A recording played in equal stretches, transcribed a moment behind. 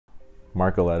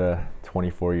Marc Galleta,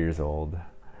 24 years old.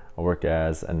 I work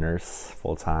as a nurse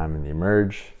full-time in the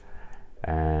Emerge,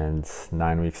 and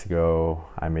 9 weeks ago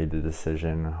I made the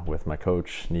decision with my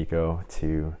coach Nico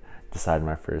to decide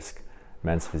my first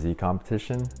men's physique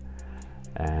competition.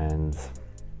 And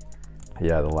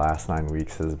yeah, the last 9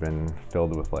 weeks has been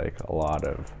filled with like a lot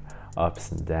of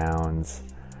ups and downs,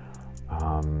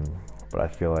 but I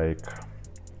feel like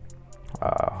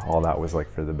all that was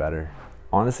like for the better.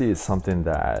 Honestly, it's something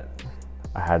that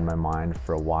I had in my mind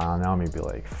for a while now, maybe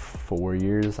like 4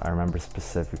 years. I remember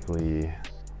specifically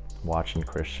watching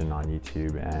Christian on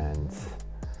YouTube and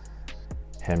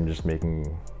him just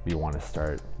making me want to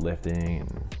start lifting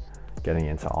and getting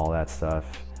into all that stuff.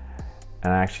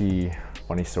 And I actually,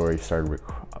 funny story, started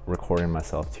recording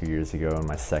myself 2 years ago in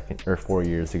my 4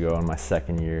 years ago in my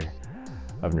second year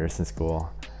of nursing school,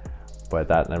 but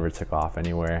that never took off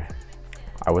anywhere.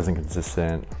 I wasn't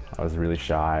consistent, I was really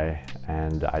shy,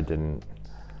 and I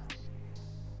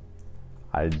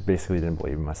basically didn't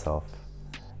believe in myself.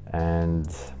 And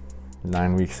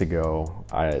 9 weeks ago,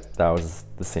 that was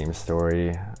the same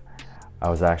story. I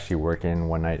was actually working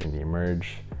one night in the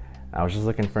Emerge. I was just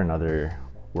looking for another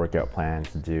workout plan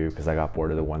to do because I got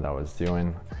bored of the one that I was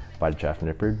doing by Jeff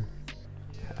Nippard.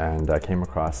 And I came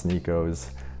across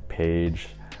Nico's page.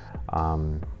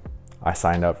 I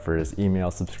signed up for his email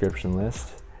subscription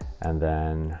list, and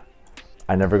then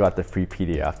I never got the free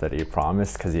PDF that he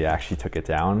promised because he actually took it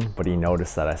down, but he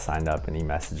noticed that I signed up and he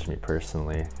messaged me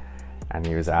personally, and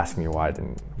he was asking me why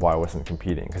I wasn't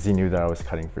competing, because he knew that I was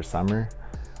cutting for summer.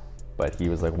 But he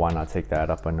was like, why not take that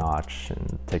up a notch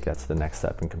and take that to the next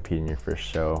step and compete in your first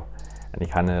show? And he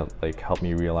kind of like helped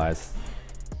me realize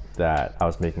that I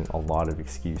was making a lot of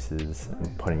excuses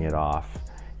and putting it off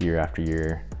year after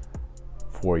year,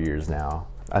 4 years now.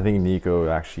 I think Nico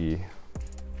actually,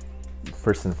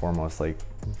 first and foremost, like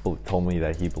told me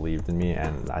that he believed in me,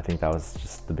 and I think that was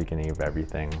just the beginning of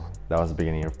everything. That was the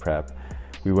beginning of prep.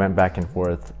 We went back and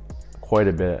forth quite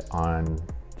a bit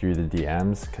through the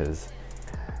DMs, because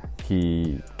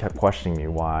he kept questioning me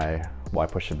why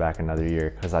push it back another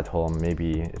year, because I told him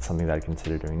maybe it's something that I'd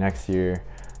consider doing next year,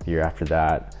 the year after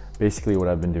that. Basically what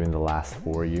I've been doing the last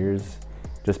 4 years,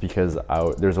 just because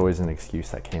there's always an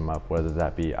excuse that came up, whether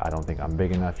that be I don't think I'm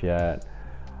big enough yet,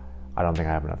 I don't think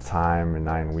I have enough time in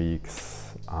 9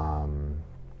 weeks.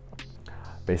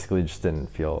 Basically just didn't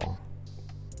feel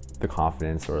the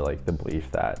confidence or like the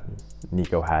belief that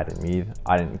Nico had in me,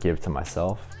 I didn't give to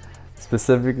myself.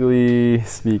 Specifically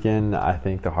speaking, I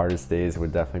think the hardest days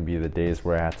would definitely be the days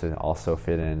where I had to also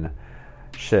fit in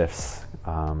shifts,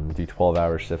 do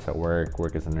 12-hour shifts at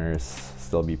work as a nurse,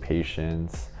 still be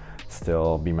patient,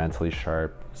 still be mentally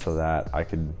sharp, so that I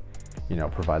could,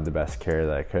 provide the best care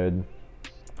that I could,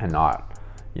 and not,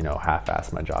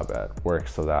 half-ass my job at work,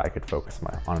 so that I could focus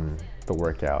on the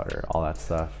workout or all that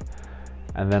stuff.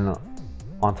 And then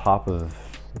on top of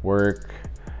work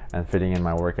and fitting in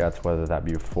my workouts, whether that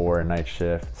be before a night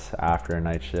shift, after a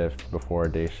night shift, before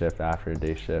a day shift, after a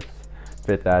day shift,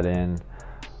 fit that in.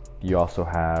 You also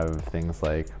have things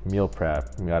like meal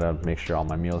prep. You gotta make sure all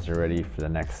my meals are ready for the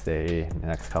next day, the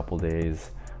next couple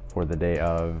days, for the day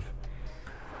of.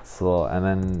 So, and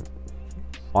then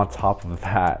on top of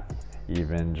that,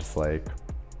 even just like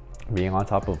being on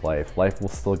top of life will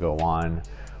still go on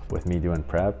with me doing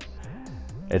prep.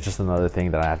 It's just another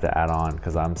thing that I have to add on,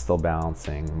 because I'm still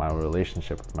balancing my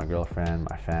relationship with my girlfriend,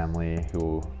 my family,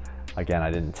 who, again,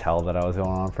 I didn't tell that I was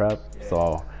going on prep.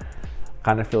 So I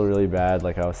kind of feel really bad,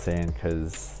 like I was saying,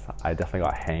 because I definitely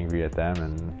got hangry at them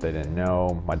and they didn't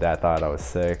know. My dad thought I was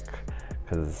sick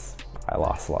because I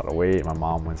lost a lot of weight. My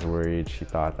mom was worried. She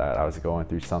thought that I was going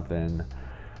through something.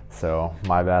 So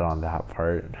my bad on that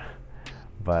part.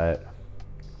 But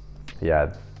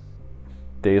yeah,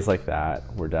 days like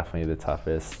that were definitely the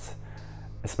toughest,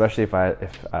 especially if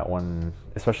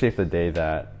the day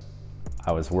that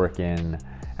I was working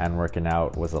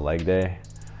out was a leg day.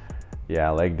 Yeah,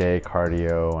 leg day,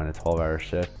 cardio, and a 12-hour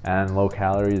shift. And low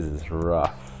calories is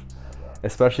rough,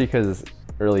 especially because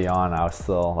early on I was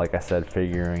still, like I said,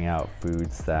 figuring out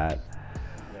foods that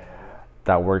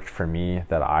worked for me,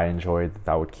 that I enjoyed,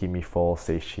 that would keep me full,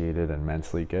 satiated, and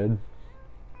mentally good.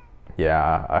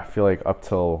 Yeah, I feel like up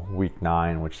till week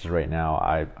 9, which is right now,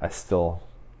 I still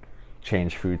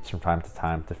change foods from time to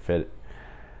time to fit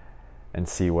and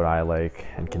see what I like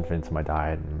and can fit into my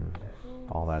diet and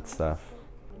all that stuff.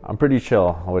 I'm pretty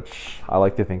chill, which I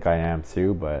like to think I am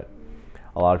too, but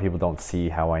a lot of people don't see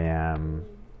how I am,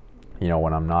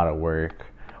 when I'm not at work,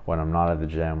 when I'm not at the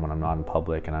gym, when I'm not in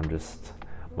public, and I'm just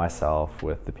myself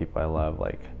with the people I love,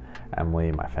 like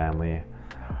Emily, my family.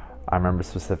 I remember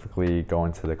specifically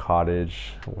going to the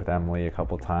cottage with Emily a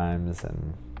couple times,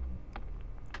 and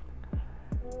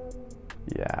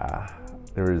yeah,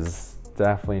 there was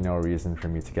definitely no reason for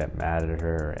me to get mad at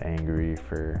her or angry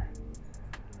for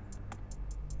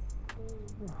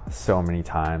so many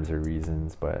times or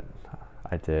reasons, but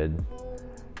I did,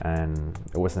 and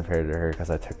it wasn't fair to her because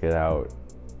I took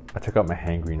out my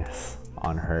hangriness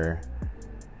on her.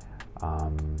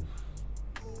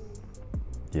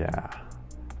 Yeah,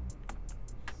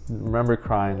 remember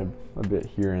crying a bit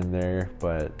here and there,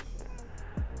 but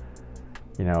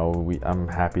you know, I'm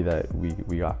happy that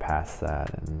we got past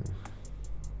that, and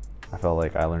I felt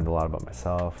like I learned a lot about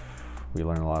myself. We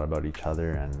learned a lot about each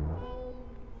other, and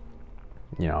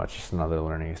you know, it's just another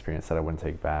learning experience that I wouldn't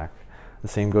take back. The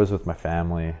same goes with my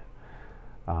family.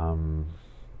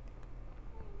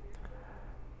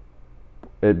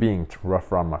 It being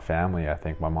rougher on my family, I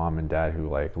think my mom and dad, who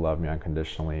like love me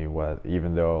unconditionally,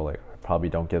 even though like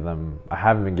I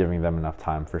haven't been giving them enough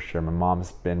time for sure. My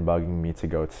mom's been bugging me to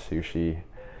go to sushi.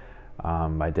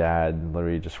 My dad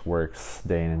literally just works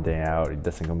day in and day out. He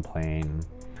doesn't complain.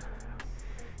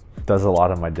 Does a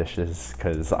lot of my dishes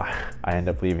because I end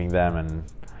up leaving them, and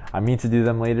I mean to do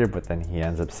them later, but then he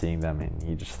ends up seeing them, and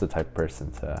he's just the type of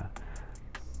person to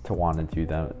want to do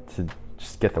them, to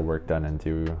just get the work done and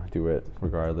do it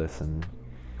regardless. And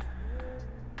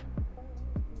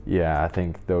yeah, I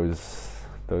think those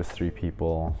three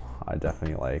people, I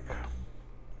definitely like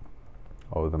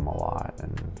owe them a lot,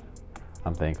 and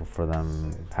I'm thankful for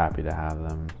them, happy to have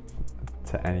them.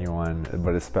 To anyone,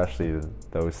 but especially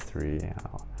those three, you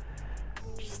know,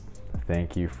 just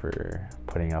thank you for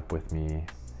putting up with me,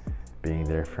 being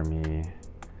there for me,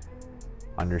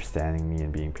 understanding me,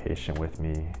 and being patient with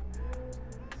me.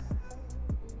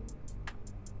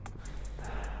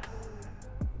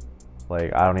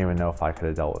 Like, I don't even know if I could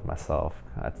have dealt with myself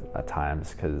at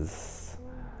times, because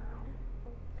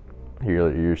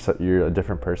you're a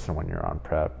different person when you're on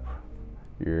prep.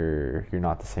 You're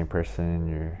not the same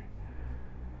person.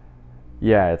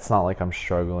 Yeah, it's not like I'm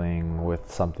struggling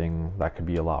with something that could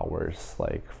be a lot worse,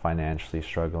 like financially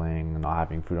struggling, not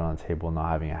having food on the table, not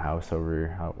having a house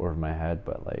over my head,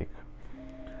 but like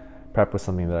prep was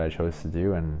something that I chose to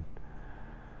do, and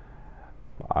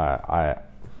I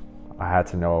had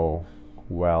to know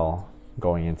well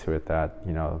going into it that,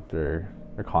 you know, there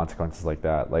are consequences like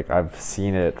that. Like, I've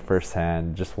seen it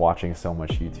firsthand just watching so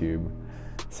much YouTube,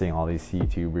 seeing all these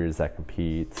YouTubers that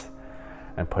compete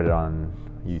and put it on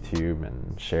YouTube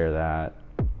and share that.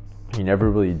 You never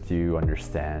really do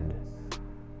understand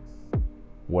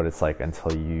what it's like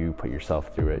until you put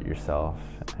yourself through it yourself.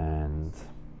 And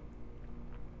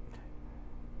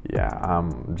yeah,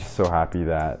 I'm just so happy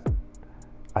that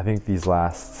I think these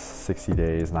last 60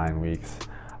 days, 9 weeks,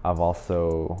 I've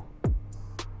also,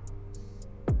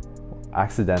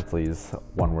 accidentally is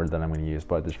one word that I'm going to use,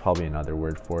 but there's probably another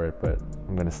word for it, but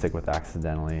I'm going to stick with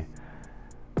accidentally.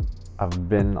 I've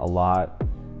been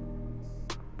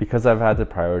because I've had to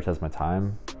prioritize my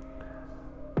time,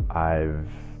 I've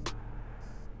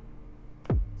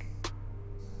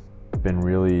been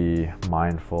really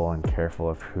mindful and careful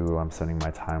of who I'm spending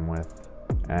my time with.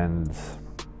 And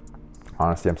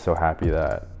honestly, I'm so happy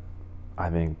that I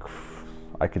think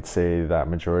I could say that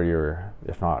majority, or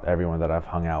if not everyone that I've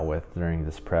hung out with during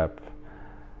this prep,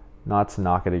 not to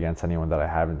knock it against anyone that I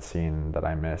haven't seen that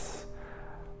I miss,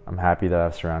 I'm happy that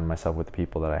I've surrounded myself with the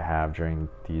people that I have during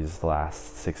these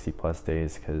last 60 plus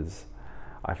days, because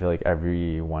I feel like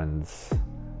everyone's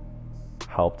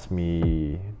helped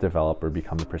me develop or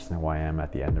become the person who I am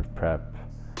at the end of prep.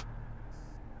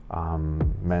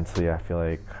 Mentally, I feel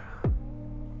like,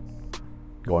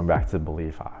 going back to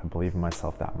belief, I believe in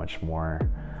myself that much more.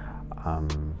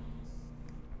 I'm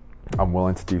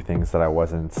willing to do things that I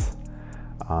wasn't.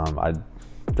 I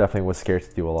definitely was scared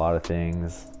to do a lot of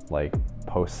things, like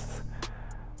post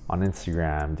on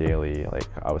Instagram daily. Like,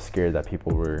 I was scared that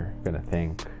people were gonna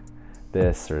think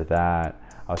this or that.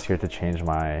 I was scared to change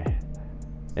my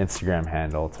Instagram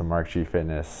handle to Marc G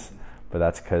Fitness, but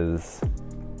that's because,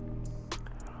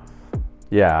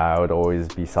 yeah, I would always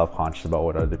be self-conscious about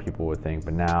what other people would think.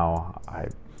 But now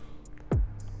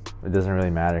it doesn't really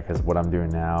matter, because what I'm doing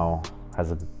now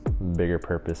has a bigger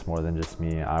purpose more than just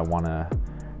me. I want to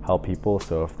help people,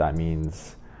 so if that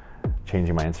means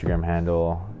changing my Instagram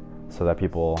handle so that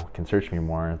people can search me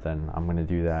more, then I'm going to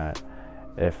do that.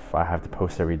 If I have to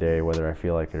post every day, whether I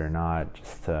feel like it or not,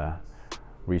 just to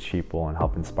reach people and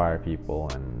help inspire people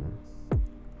and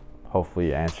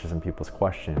hopefully answer some people's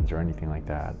questions or anything like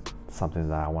that, it's something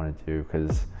that I want to do.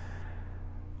 Because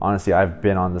honestly, I've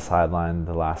been on the sideline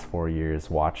the last 4 years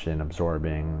watching,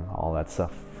 absorbing all that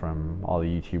stuff from all the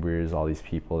YouTubers, all these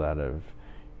people that have,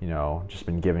 you know, just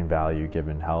been giving value,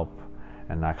 giving help,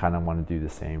 and I kind of want to do the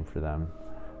same for them,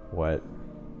 what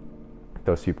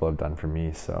those people have done for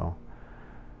me. So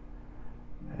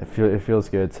it feels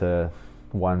good to,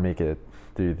 one, make it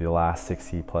through the last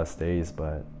 60 plus days,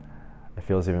 but it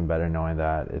feels even better knowing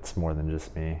that it's more than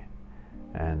just me,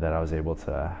 and that I was able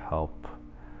to help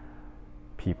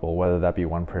people, whether that be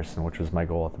one person, which was my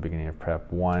goal at the beginning of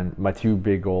prep. My two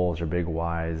big goals or big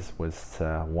whys was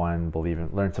to, one,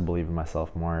 learn to believe in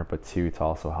myself more, but two, to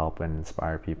also help and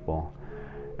inspire people.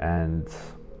 And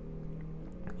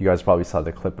you guys probably saw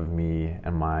the clip of me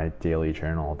and my daily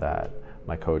journal that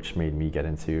my coach made me get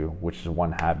into, which is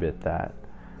one habit that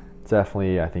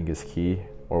definitely I think is key,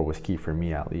 or was key for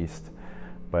me at least.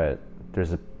 But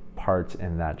there's a part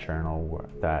in that journal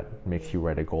that makes you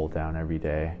write a goal down every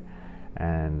day.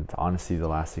 And honestly, the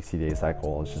last 60 days, that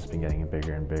goal has just been getting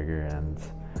bigger and bigger. And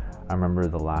I remember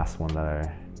the last one that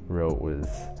I wrote was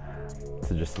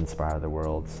to just inspire the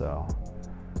world. So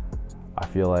I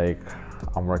feel like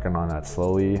I'm working on that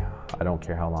slowly. I don't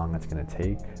care how long it's gonna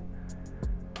take,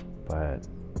 but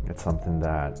it's something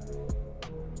that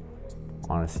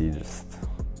honestly just,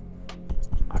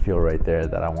 I feel right there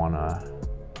that I wanna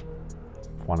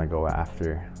go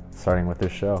after, starting with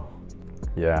this show.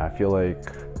 Yeah, I feel like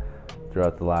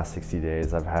throughout the last 60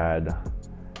 days, I've had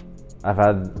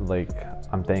like,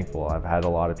 I'm thankful. I've had a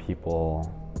lot of people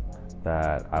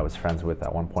that I was friends with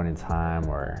at one point in time,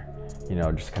 or, you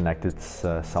know, just connected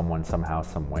to someone somehow,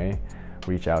 some way,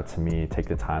 reach out to me, take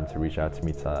the time to reach out to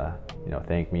me to, you know,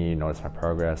 thank me, notice my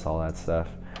progress, all that stuff,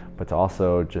 but to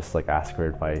also just like ask for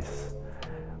advice.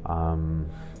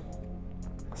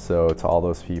 So to all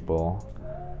those people,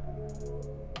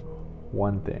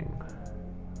 one thing,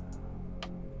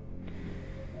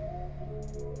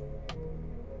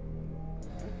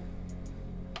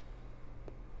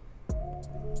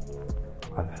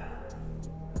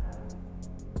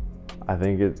 I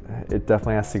think it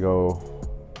definitely has to go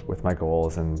with my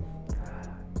goals and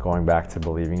going back to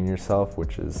believing in yourself,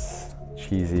 which is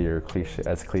cheesy or cliche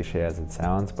as it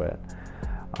sounds, but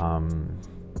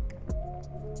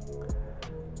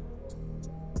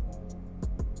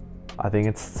I think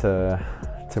it's to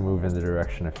move in the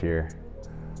direction of fear.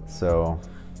 So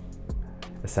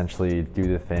essentially do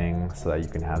the thing so that you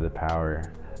can have the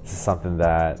power. This is something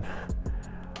that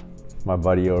my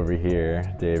buddy over here,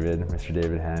 Mr.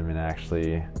 David Hammond,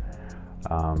 actually,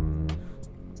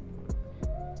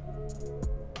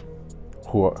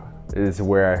 who is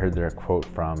where I heard their quote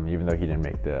from, even though he didn't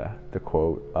make the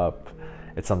quote up.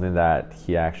 It's something that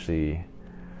he actually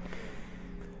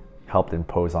helped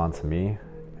impose onto me,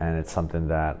 and it's something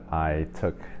that I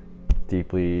took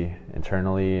deeply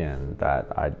internally, and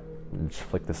that I just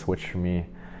flicked the switch for me.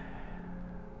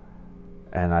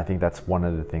 And I think that's one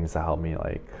of the things that helped me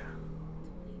like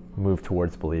move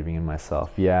towards believing in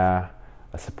myself. Yeah,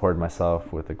 I supported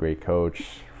myself with a great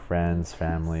coach, friends,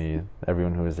 family,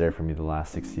 everyone who was there for me the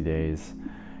last 60 days,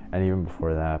 and even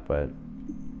before that. But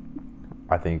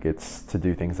I think it's to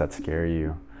do things that scare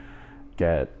you.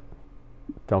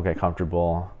 Don't get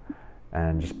comfortable,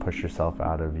 and just push yourself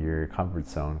out of your comfort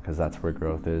zone, because that's where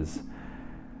growth is.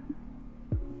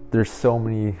 There's so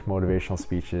many motivational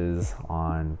speeches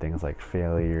on things like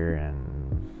failure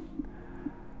and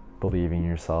believing in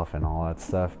yourself and all that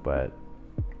stuff, but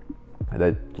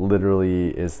that literally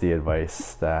is the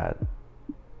advice that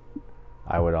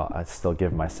I'd still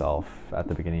give myself at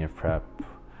the beginning of prep.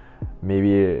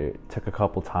 Maybe it took a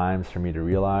couple times for me to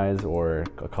realize, or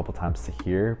a couple times to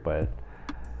hear, but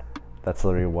that's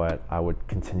literally what I would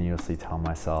continuously tell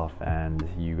myself. And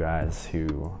you guys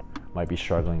who might be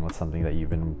struggling with something that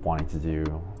you've been wanting to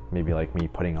do, maybe like me,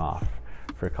 putting off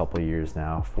for a couple of years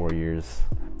now, 4 years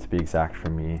to be exact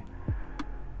for me,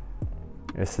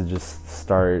 is to just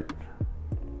start.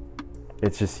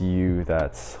 It's just you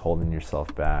that's holding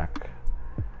yourself back,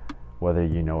 whether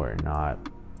you know it or not.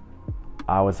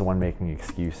 I was the one making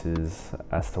excuses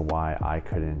as to why I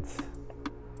couldn't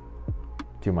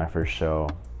do my first show.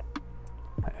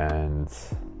 And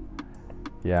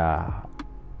yeah,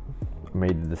 I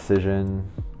made the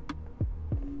decision,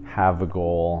 have a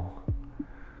goal,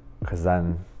 because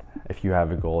then if you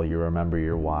have a goal, you remember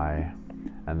your why,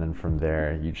 and then from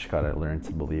there you just gotta learn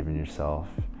to believe in yourself,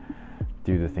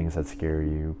 do the things that scare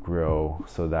you, grow.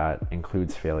 So that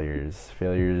includes failures.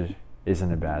 Failure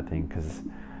isn't a bad thing, because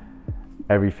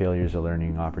every failure is a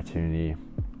learning opportunity.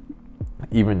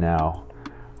 Even now,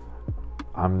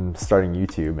 I'm starting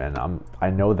YouTube, and I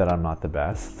know that I'm not the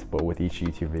best, but with each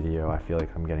YouTube video I feel like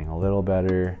I'm getting a little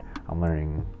better. I'm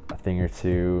learning a thing or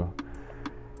two,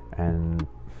 and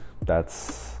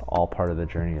that's all part of the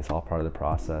journey. It's all part of the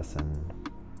process,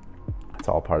 and it's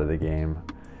all part of the game.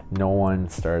 No one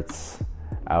starts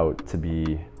out to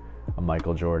be a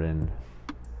Michael Jordan.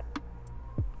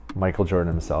 Michael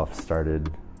Jordan himself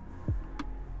started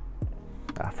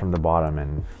from the bottom,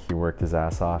 and he worked his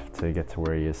ass off to get to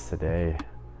where he is today.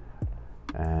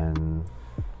 And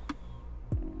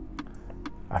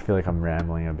I feel like I'm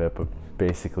rambling a bit, but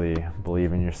basically,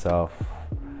 believe in yourself.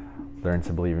 Learn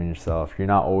to believe in yourself. You're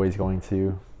not always going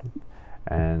to,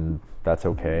 and that's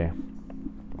okay.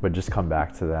 But just come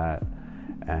back to that.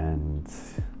 And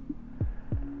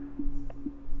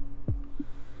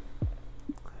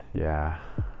yeah.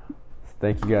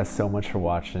 Thank you guys so much for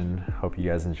watching. Hope you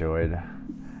guys enjoyed.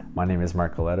 My name is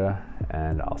Marc Galleta,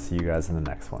 and I'll see you guys in the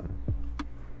next one.